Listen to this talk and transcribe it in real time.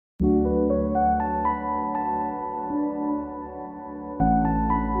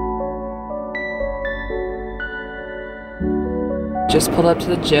Just pulled up to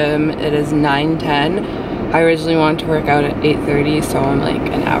the gym. It is 9:10. I originally wanted to work out at 8:30, so I'm like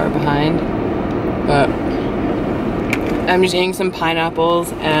an hour behind. But I'm just eating some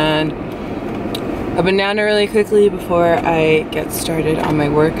pineapples and a banana really quickly before I get started on my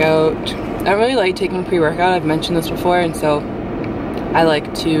workout. I don't really like taking pre-workout, I've mentioned this before, and so I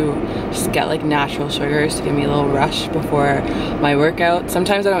like to just get like natural sugars to give me a little rush before my workout.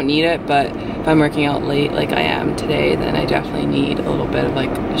 Sometimes I don't need it, but if I'm working out late like I am today, then I definitely need a little bit of like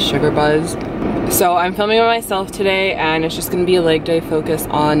a sugar buzz. So I'm filming with myself today, and it's just gonna be a leg day focus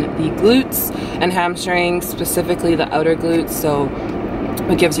on the glutes and hamstrings, specifically the outer glutes. So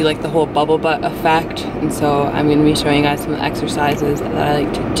it gives you like the whole bubble butt effect. And so I'm gonna be showing you guys some exercises that I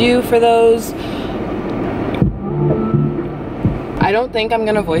like to do for those. I don't think I'm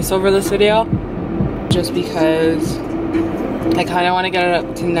gonna voice over this video just because I kind of want to get it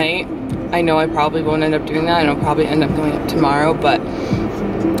up tonight. I know I probably won't end up doing that, and I'll probably end up going up tomorrow, but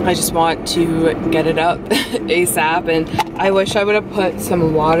I just want to get it up ASAP. And I wish I would have put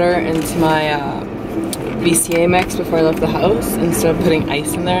some water into my BCA mix before I left the house instead of putting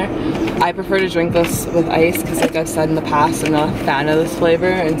ice in there. I prefer to drink this with ice because, like I've said in the past, I'm not a fan of this flavor,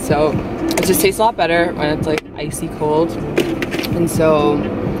 and so it just tastes a lot better when it's like icy cold. And so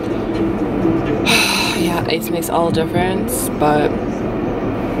yeah, ice makes all the difference. But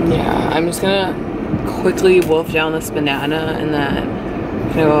yeah, I'm just gonna quickly wolf down this banana and then I'm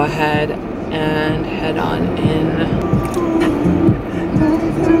gonna go ahead and head on in.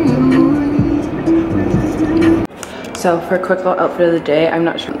 So for a quick little outfit of the day, I'm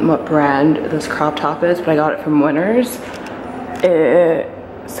not sure what brand this crop top is, but I got it from Winners. It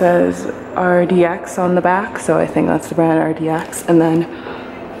says RDX on the back, so I think that's the brand, RDX. And then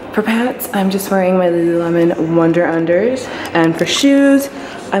for pants, I'm just wearing my Lululemon Wonder Unders. And for shoes,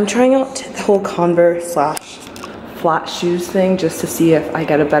 I'm trying out the whole Converse slash flat shoes thing just to see if I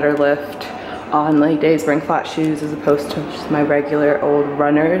get a better lift on leg days wearing flat shoes as opposed to just my regular old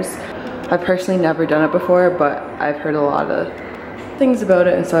runners. I've personally never done it before, but I've heard a lot of things about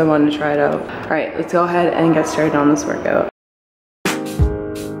it, and so I wanted to try it out. All right, let's go ahead and get started on this workout.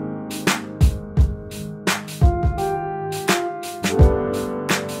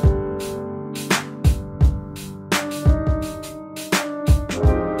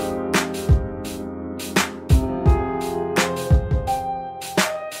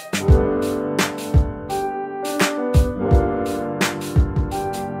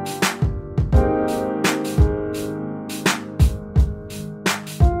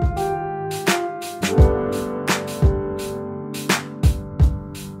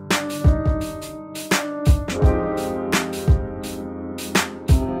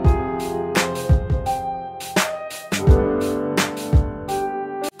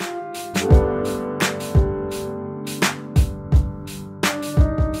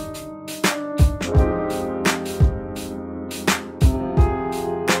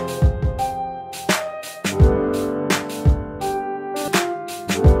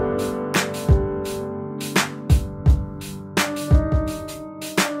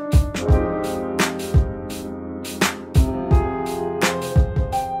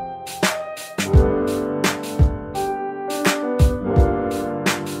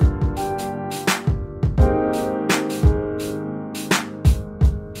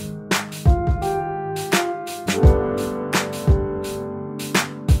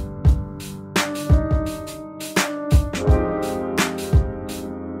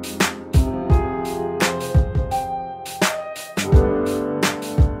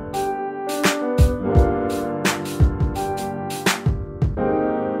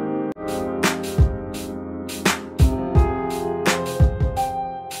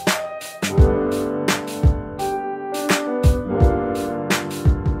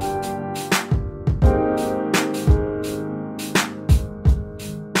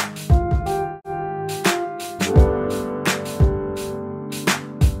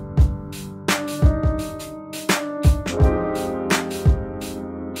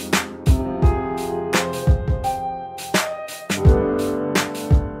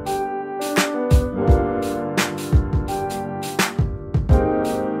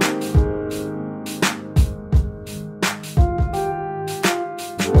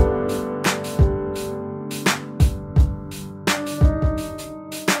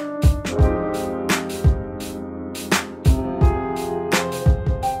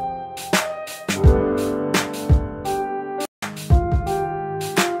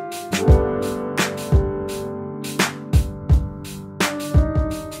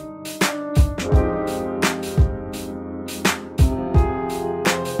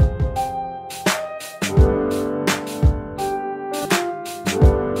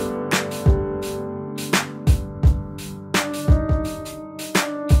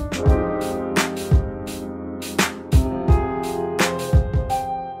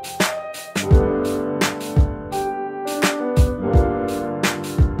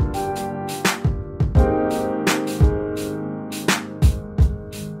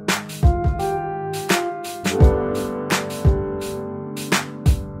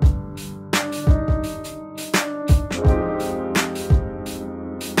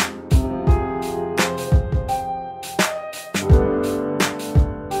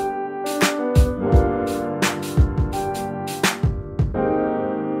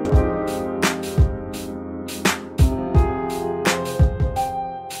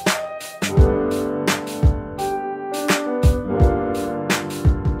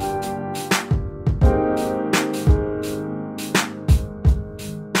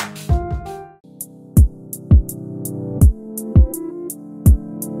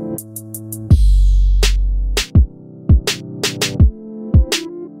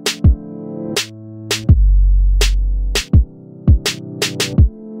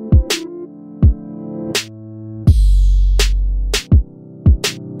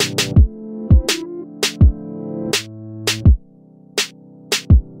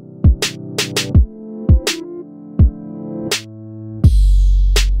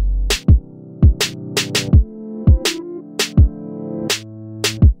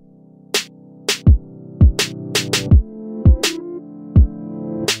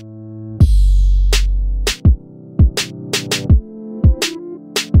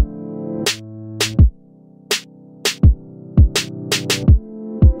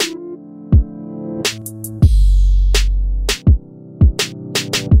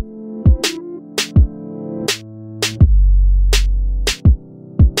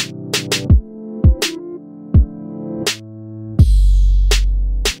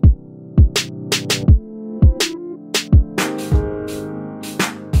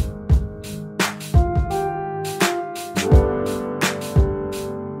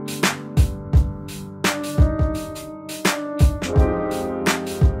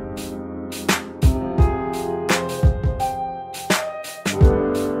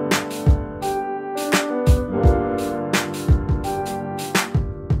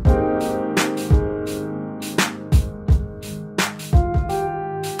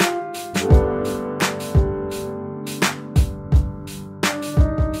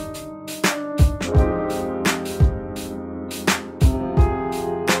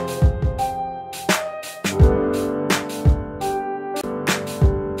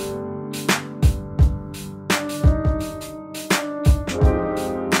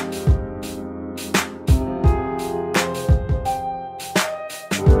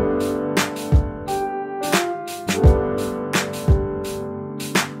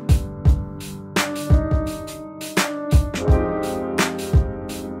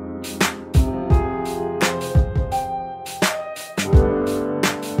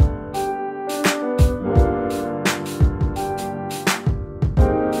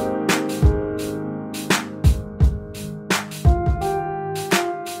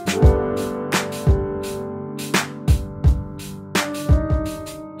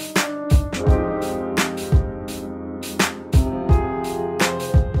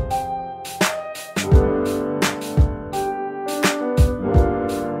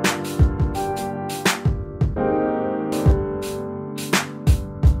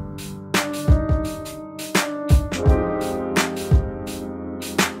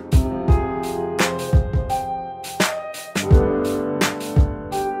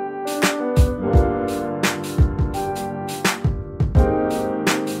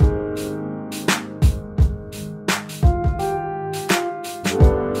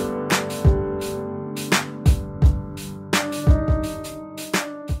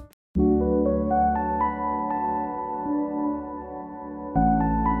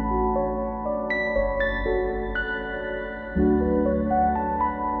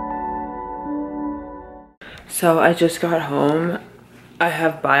 So I just got home. I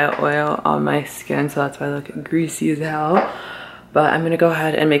have bio oil on my skin, so that's why I look greasy as hell. But I'm gonna go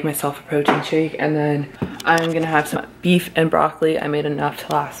ahead and make myself a protein shake, and then I'm gonna have some beef and broccoli. I made enough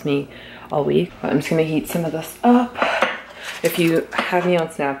to last me all week. But I'm just gonna heat some of this up. If you have me on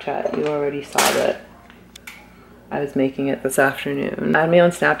Snapchat, you already saw that I was making it this afternoon. Add me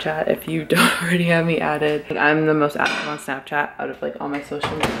on Snapchat if you don't already have me added. I'm the most active on Snapchat out of like all my social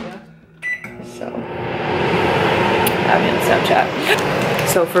media. So add me on Snapchat.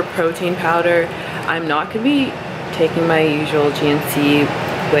 So for protein powder, I'm not gonna be taking my usual GNC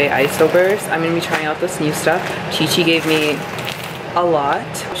Whey Iso Burst. I'm gonna be trying out this new stuff. Chi gave me a lot.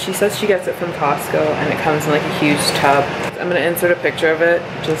 She says she gets it from Costco and it comes in like a huge tub. I'm gonna insert a picture of it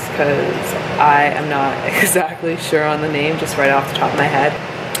just because I am not exactly sure on the name, just right off the top of my head.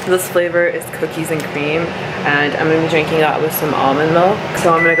 This flavor is cookies and cream, and I'm gonna be drinking that with some almond milk.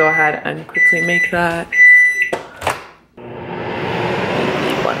 So I'm gonna go ahead and quickly make that.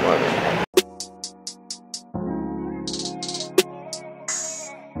 Maybe one more minute.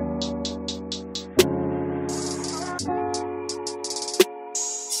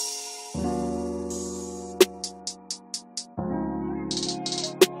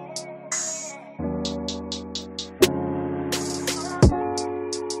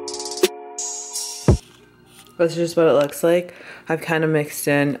 That's just what it looks like. I've kind of mixed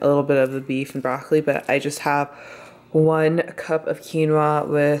in a little bit of the beef and broccoli, but I just have 1 cup of quinoa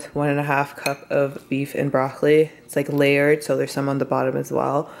with 1.5 cup of beef and broccoli. It's like layered, so there's some on the bottom as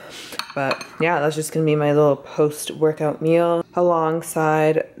well. But yeah, that's just gonna be my little post-workout meal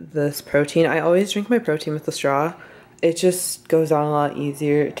alongside this protein. I always drink my protein with a straw. It just goes down a lot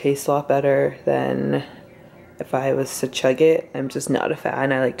easier. It tastes a lot better than if I was to chug it. I'm just not a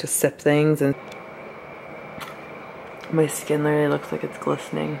fan. I like to sip things, and my skin literally looks like it's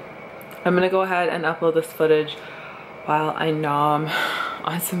glistening. I'm gonna go ahead and upload this footage while I nom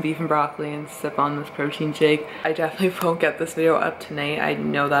on some beef and broccoli and sip on this protein shake. I definitely won't get this video up tonight. I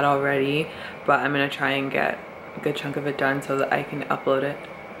know that already, but I'm gonna try and get a good chunk of it done so that I can upload it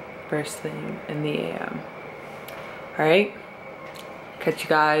first thing in the AM. All right, catch you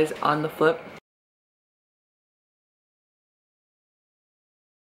guys on the flip.